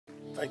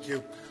Thank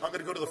you. I'm going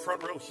to go to the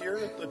front row here.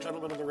 The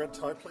gentleman in the red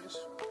tie, please.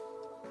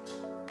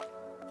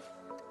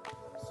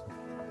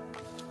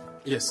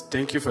 Yes,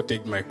 thank you for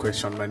taking my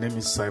question. My name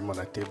is Simon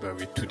Ateba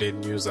with Today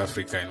News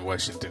Africa in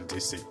Washington,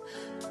 D.C.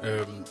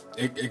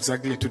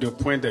 Exactly to the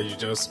point that you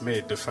just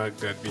made, the fact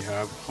that we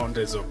have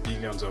hundreds of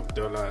billions of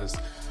dollars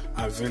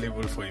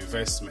available for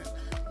investment,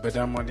 but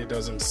that money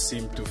doesn't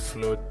seem to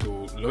flow to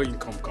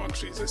low-income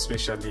countries,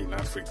 especially in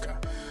Africa.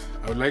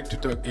 I would like to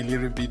talk a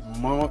little bit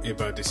more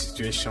about the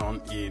situation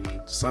in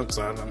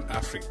Sub-Saharan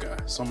Africa,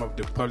 some of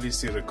the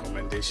policy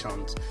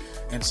recommendations,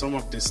 and some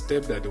of the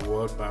steps that the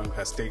World Bank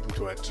has taken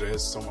to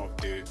address some of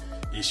the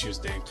issues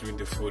there, including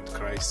the food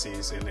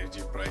crisis,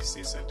 energy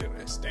prices, and the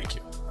rest. Thank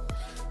you.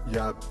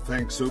 Yeah,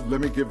 thanks. So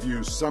let me give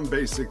you some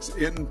basics.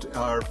 In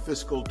our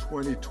fiscal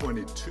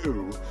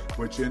 2022,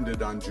 which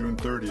ended on June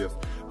 30th,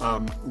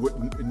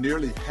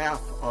 nearly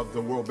half of the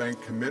World Bank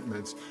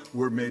commitments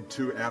were made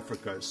to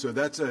Africa. So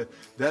that's a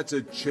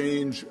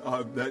change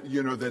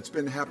that's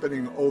been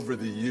happening over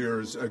the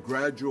years, a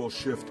gradual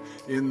shift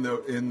in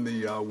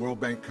the World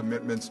Bank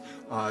commitments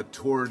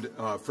toward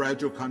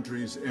fragile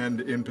countries and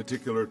in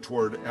particular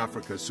toward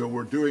Africa. So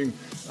we're doing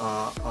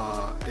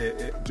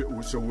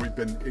so we've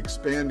been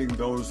expanding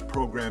those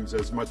programs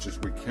as much as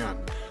we can.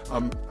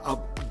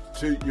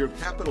 To your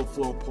capital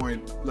flow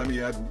point, let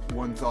me add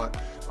one thought.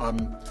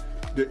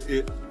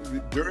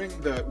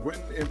 When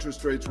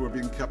interest rates were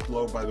being kept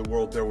low by the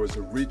world, there was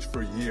a reach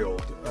for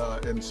yield,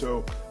 and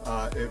so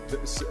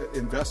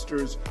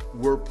investors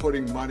were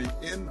putting money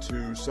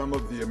into some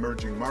of the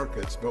emerging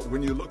markets. But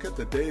when you look at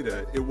the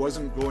data, it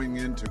wasn't going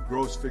into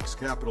gross fixed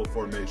capital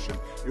formation.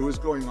 It was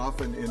going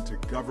often into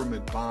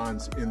government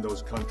bonds in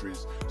those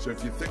countries. So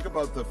if you think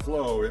about the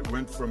flow, it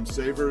went from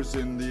savers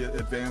in the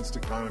advanced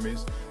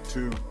economies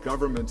to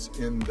governments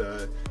in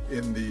the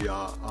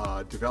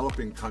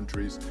developing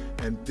countries,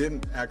 and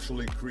didn't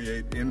actually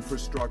create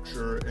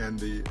infrastructure and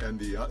the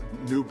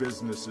new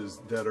businesses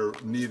that are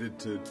needed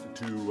to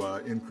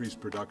increase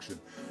production.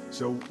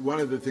 So one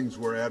of the things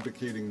we're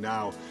advocating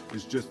now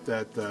is just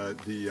that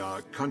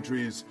the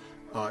countries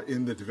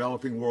in the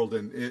developing world,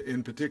 and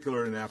in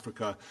particular in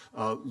Africa,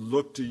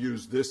 look to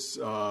use this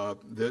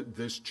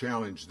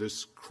challenge,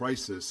 this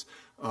crisis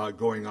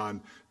going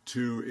on,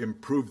 to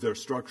improve their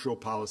structural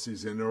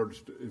policies in order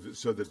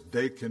so that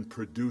they can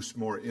produce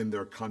more in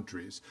their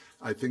countries.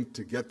 I think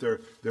to get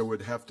there, there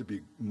would have to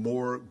be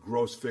more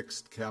gross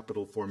fixed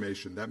capital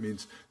formation. That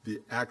means the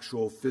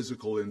actual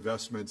physical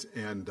investments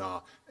and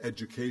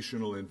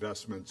educational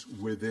investments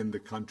within the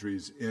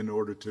countries in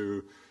order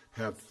to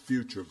have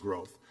future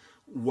growth.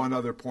 One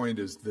other point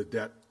is the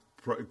debt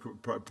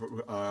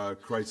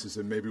crisis,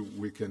 and maybe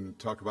we can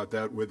talk about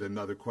that with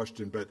another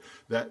question, but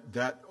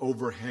that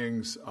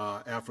overhangs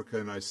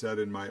Africa, and I said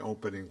in my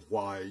opening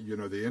why. You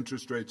know, the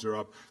interest rates are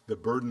up, the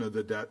burden of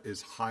the debt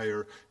is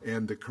higher,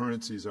 and the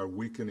currencies are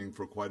weakening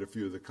for quite a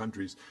few of the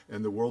countries,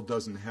 and the world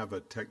doesn't have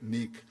a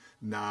technique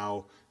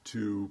now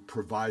to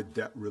provide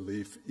debt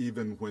relief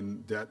even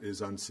when debt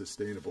is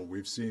unsustainable.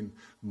 We've seen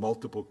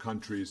multiple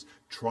countries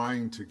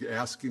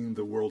asking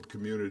the world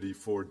community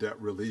for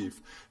debt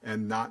relief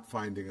and not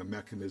finding a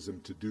mechanism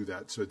to do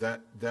that. So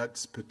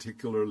that's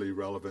particularly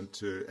relevant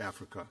to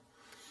Africa.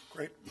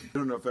 Great. I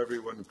don't know if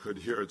everyone could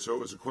hear it. So it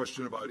was a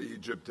question about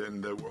Egypt,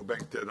 and the World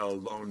Bank did a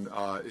loan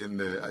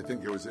I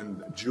think it was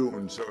in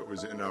June, so it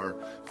was in our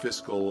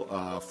fiscal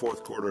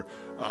fourth quarter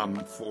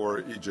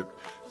for Egypt.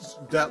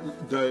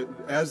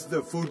 As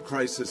the food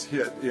crisis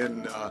hit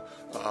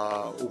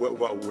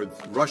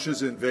with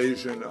Russia's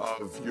invasion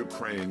of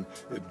Ukraine,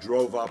 it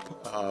drove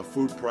up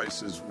food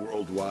prices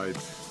worldwide,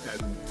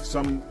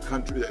 and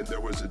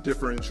there was a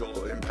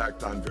differential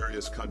impact on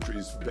various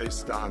countries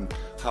based on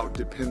how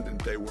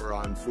dependent they were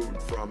on food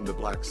from the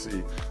Black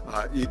Sea.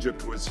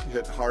 Egypt was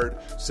hit hard.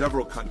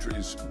 Several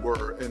countries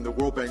were, and the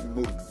World Bank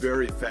moved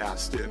very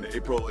fast in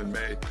April and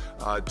May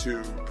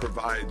to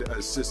provide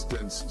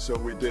assistance. So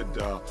we did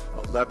a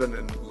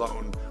Lebanon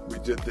loan. We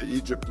did the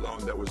Egypt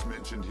loan that was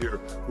mentioned here,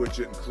 which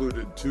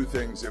included two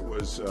things. It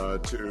was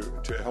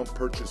to help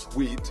purchase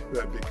wheat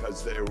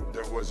because there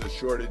was a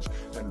shortage,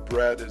 and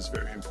bread is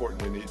very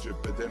important in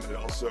Egypt. But then it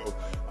also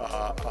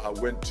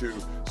went to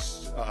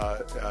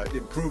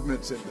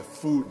improvements in the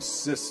food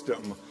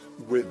system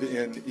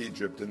within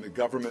Egypt, and the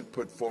government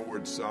put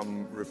forward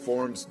some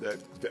reforms that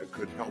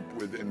could help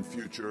within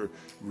future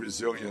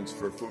resilience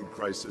for food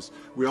crisis.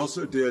 We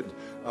also did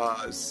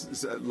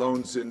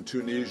loans in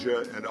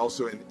Tunisia and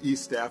also in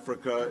East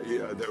Africa.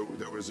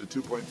 There was a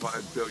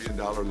 $2.5 billion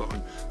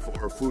loan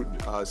for food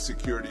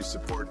security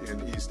support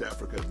in East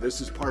Africa.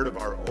 This is part of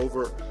our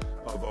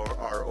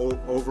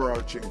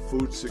overarching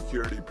food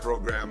security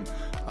program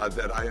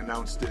that I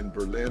announced in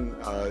Berlin.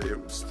 It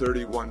was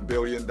 $31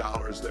 billion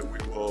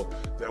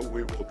that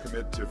we will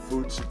commit to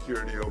food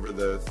security over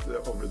the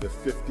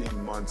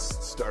 15 months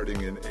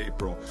starting in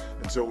April.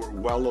 And so we're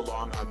well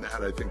along on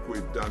that. I think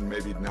we've done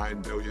maybe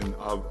 $9 billion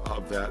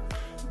of that.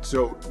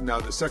 So now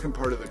the second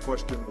part of the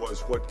question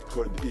was, what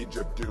could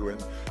Egypt do?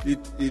 And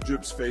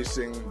Egypt's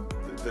facing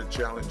the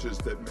challenges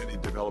that many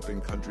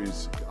developing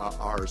countries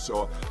are.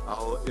 So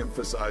I'll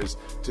emphasize,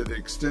 to the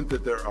extent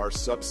that there are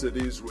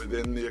subsidies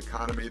within the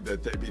economy,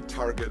 that they be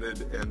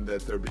targeted and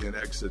that there be an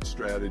exit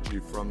strategy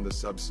from the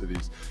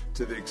subsidies.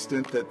 To the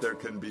extent that there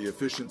can be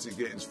efficiency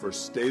gains for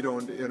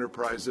state-owned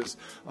enterprises,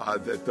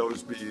 that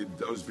those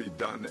be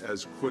done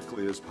as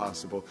quickly as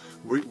possible.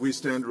 We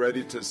stand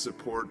ready to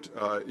support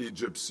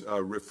Egypt's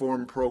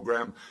reform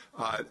program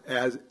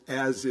as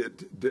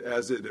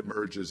it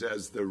emerges.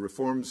 As the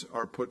reforms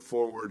are put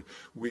forward,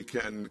 we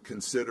can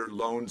consider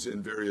loans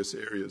in various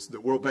areas. The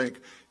World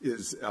Bank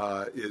is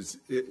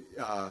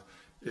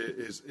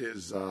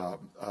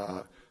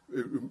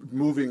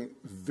moving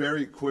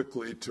very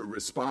quickly to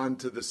respond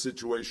to the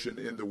situation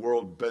in the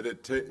world,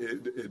 but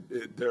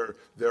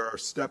there are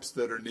steps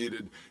that are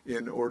needed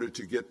in order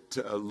to get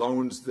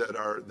loans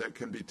that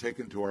can be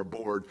taken to our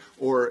board.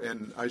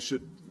 And I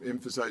should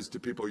emphasize to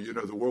people,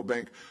 the World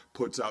Bank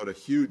puts out a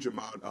huge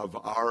amount of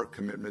our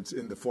commitments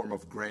in the form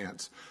of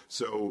grants.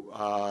 So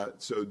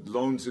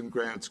loans and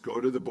grants go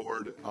to the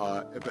board,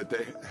 but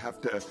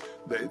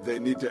they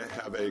need to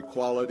have a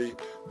quality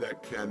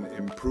that can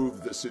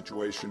improve the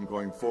situation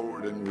going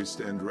forward, and we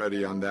stand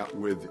ready on that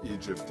with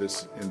Egypt.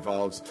 This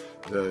involves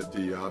the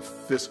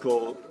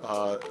fiscal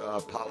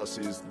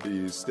policies,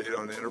 the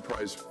state-owned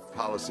enterprise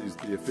policies,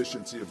 the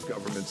efficiency of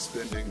government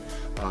spending,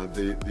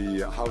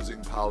 the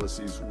housing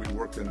policies. We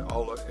work in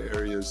all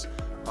areas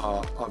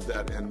of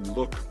that and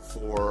look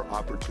for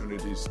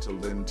opportunities to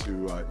lend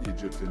to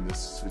Egypt in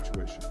this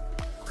situation.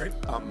 Great.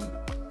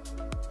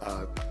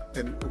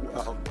 And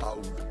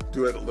I'll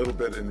do it a little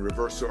bit in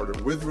reverse order.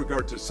 With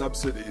regard to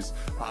subsidies,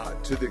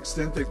 to the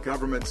extent that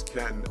governments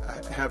can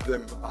have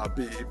them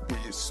be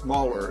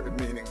smaller,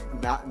 meaning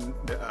not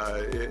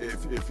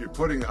if you're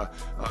putting a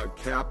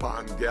cap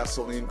on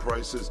gasoline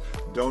prices,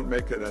 don't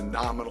make it a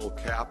nominal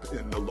cap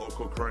in the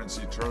local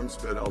currency terms,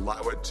 but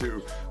allow it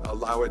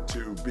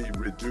to be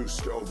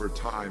reduced over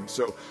time.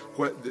 So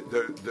what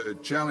the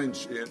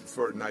challenge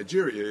for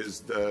Nigeria is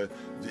the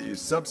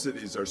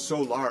subsidies are so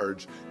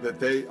large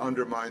that they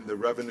undermine the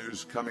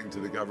revenues coming to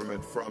the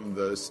government from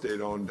the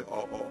state-owned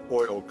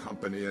oil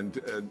company. And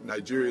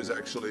Nigeria is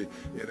actually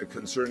in a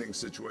concerning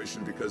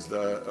situation because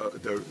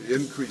the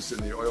increase in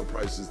the oil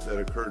prices that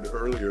occurred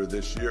earlier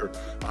this year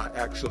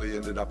actually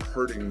ended up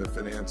hurting the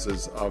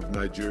finances of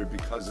Nigeria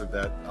because of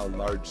that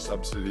large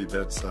subsidy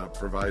that's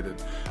provided.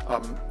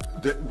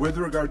 With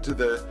regard to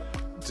the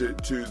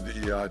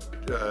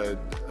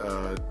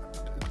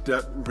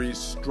debt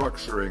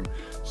restructuring.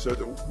 So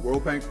the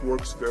World Bank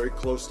works very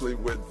closely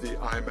with the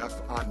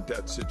IMF on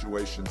debt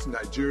situations.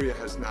 Nigeria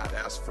has not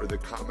asked for the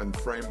common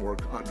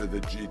framework under the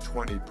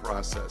G20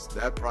 process.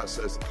 That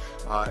process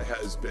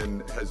has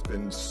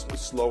been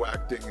slow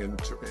acting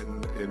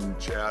in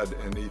Chad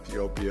and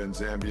Ethiopia and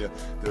Zambia.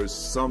 There's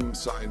some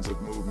signs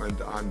of movement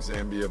on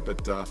Zambia,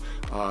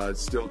 but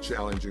still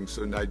challenging.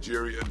 So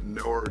Nigeria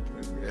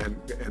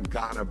and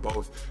Ghana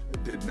both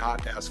did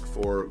not ask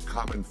for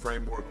common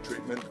framework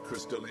treatment.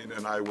 Kristalina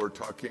and I were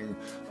talking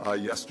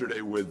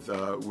yesterday with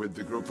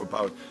the group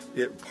about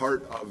it.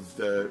 Part of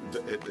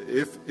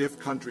if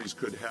countries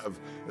could have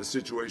a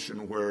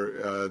situation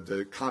where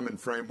the common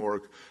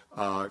framework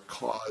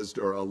caused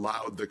or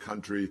allowed the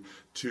country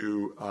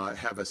to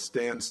have a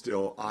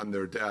standstill on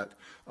their debt,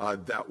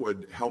 that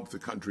would help the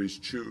countries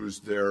choose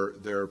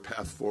their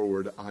path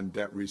forward on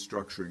debt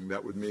restructuring.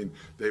 That would mean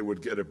they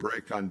would get a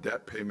break on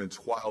debt payments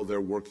while they're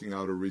working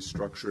out a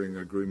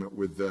restructuring agreement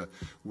with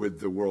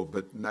the world.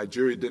 But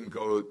Nigeria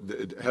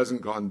it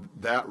hasn't gone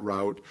that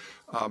route.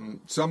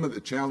 Some of the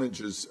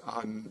challenges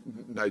on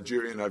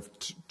Nigeria, and I've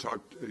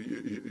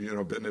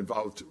been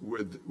involved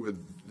with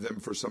them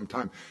for some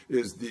time,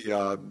 is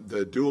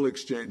the dual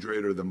exchange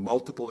rate or the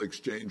multiple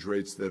exchange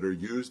rates that are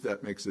used.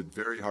 That makes it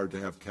very hard to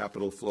have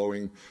capital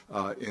flowing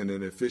in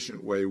an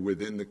efficient way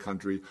within the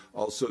country.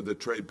 Also, the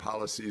trade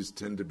policies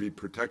tend to be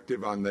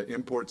protective on the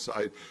import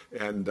side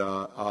and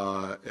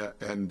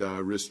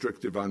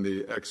restrictive on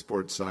the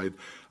export side.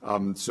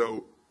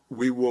 So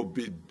we would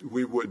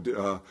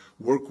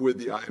work with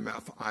the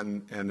IMF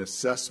on an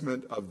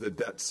assessment of the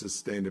debt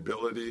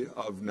sustainability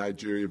of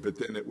Nigeria, but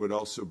then it would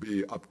also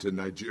be up to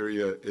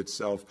Nigeria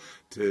itself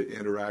to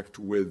interact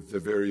with the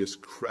various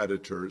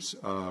creditors,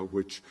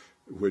 which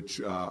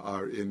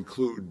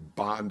include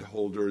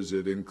bondholders.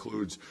 It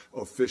includes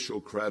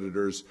official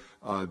creditors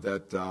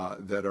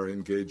that are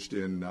engaged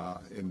in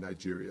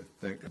Nigeria.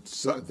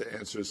 The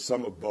answer is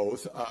some of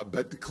both,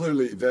 but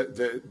clearly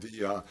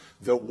the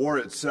war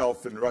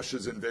itself and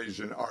Russia's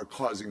invasion are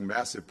causing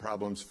massive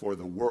problems for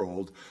the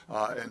world,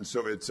 and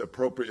so it's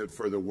appropriate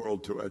for the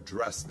world to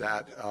address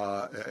that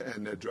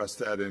and address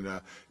that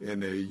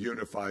in a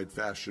unified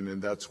fashion,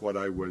 and that's what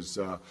I was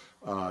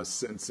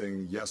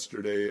sensing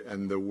yesterday,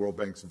 and the World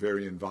Bank's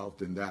very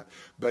involved in that.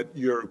 But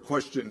your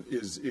question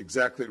is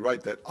exactly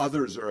right, that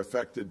others are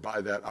affected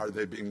by that. Are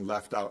they being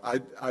left out?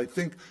 I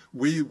think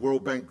we,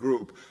 World Bank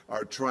Group,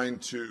 are trying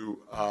to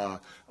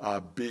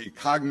be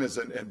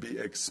cognizant and be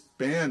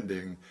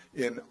expanding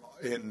in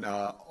in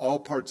all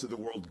parts of the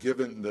world,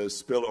 given the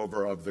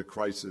spillover of the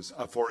crisis.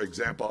 For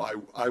example,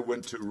 I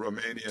went to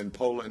Romania and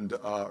Poland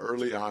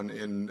early on,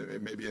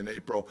 maybe in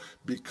April,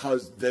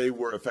 because they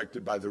were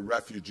affected by the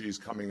refugees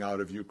coming out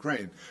of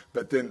Ukraine.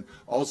 But then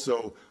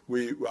also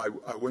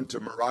I went to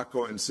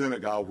Morocco and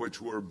Senegal,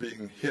 which were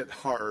being hit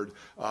hard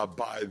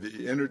by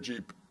the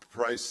energy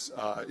price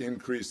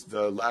increase,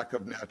 the lack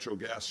of natural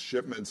gas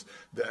shipments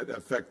that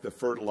affect the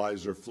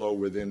fertilizer flow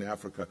within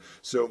Africa.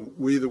 So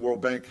we, the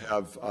World Bank,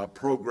 have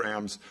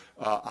programs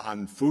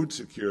on food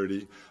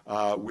security.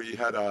 We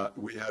had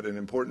an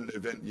important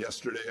event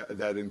yesterday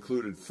that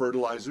included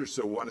fertilizer.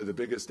 So one of the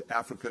biggest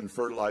African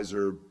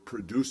fertilizer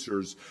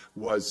producers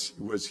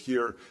was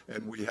here,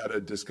 and we had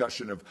a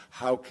discussion of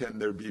how can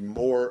there be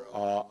more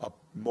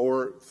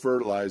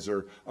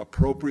fertilizer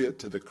appropriate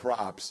to the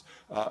crops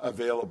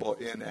available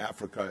in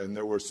Africa, and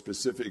there were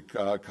specific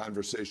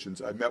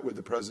conversations. I met with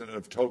the president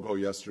of Togo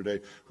yesterday,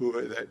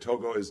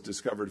 Togo has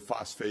discovered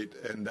phosphate,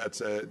 and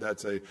that's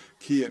a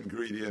key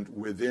ingredient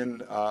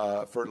within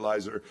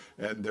fertilizer,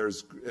 and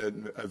there's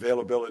an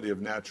availability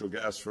of natural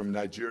gas from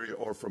Nigeria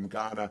or from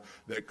Ghana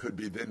that could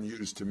be then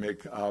used to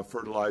make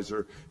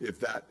fertilizer if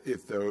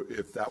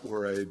that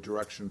were a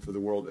direction for the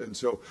world. And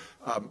so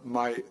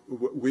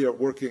we are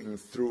working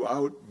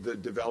throughout the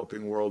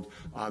developing world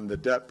on the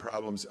debt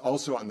problems,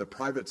 also on the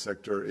private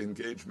sector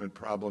engagement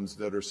problems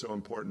that are so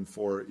important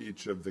for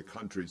each of the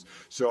countries.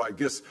 So I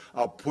guess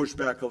I'll push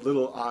back a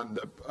little on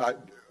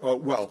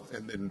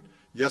and then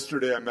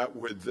yesterday I met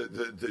with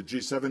the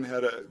G7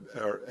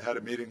 had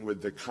a meeting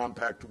with the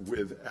Compact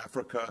with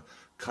Africa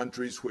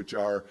countries, which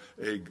are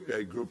a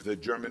group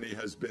that Germany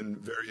has been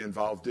very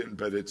involved in,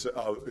 but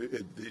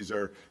these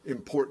are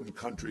important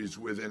countries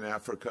within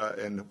Africa,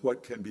 and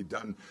what can be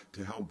done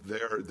to help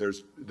there.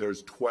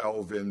 There's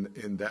 12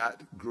 in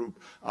that group.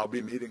 I'll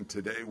be meeting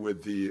today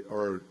with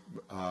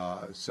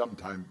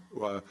sometime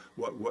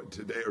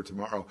today or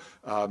tomorrow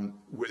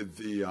with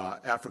the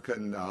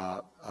African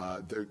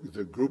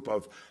the group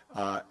of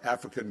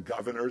African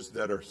governors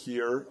that are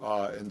here,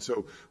 and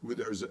so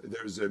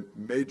there's a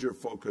major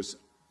focus.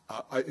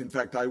 In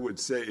fact, I would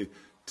say,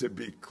 to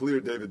be clear,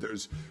 David,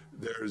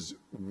 there's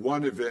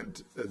one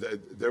event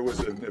there was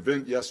an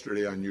event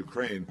yesterday on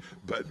Ukraine,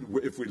 but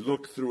if we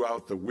look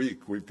throughout the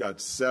week, we've got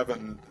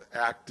 7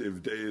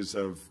 active days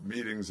of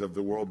meetings of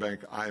the World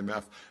Bank,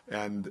 IMF,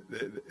 and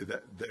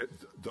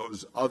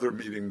those other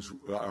meetings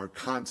are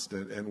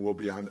constant and will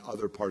be on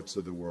other parts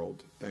of the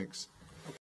world. Thanks.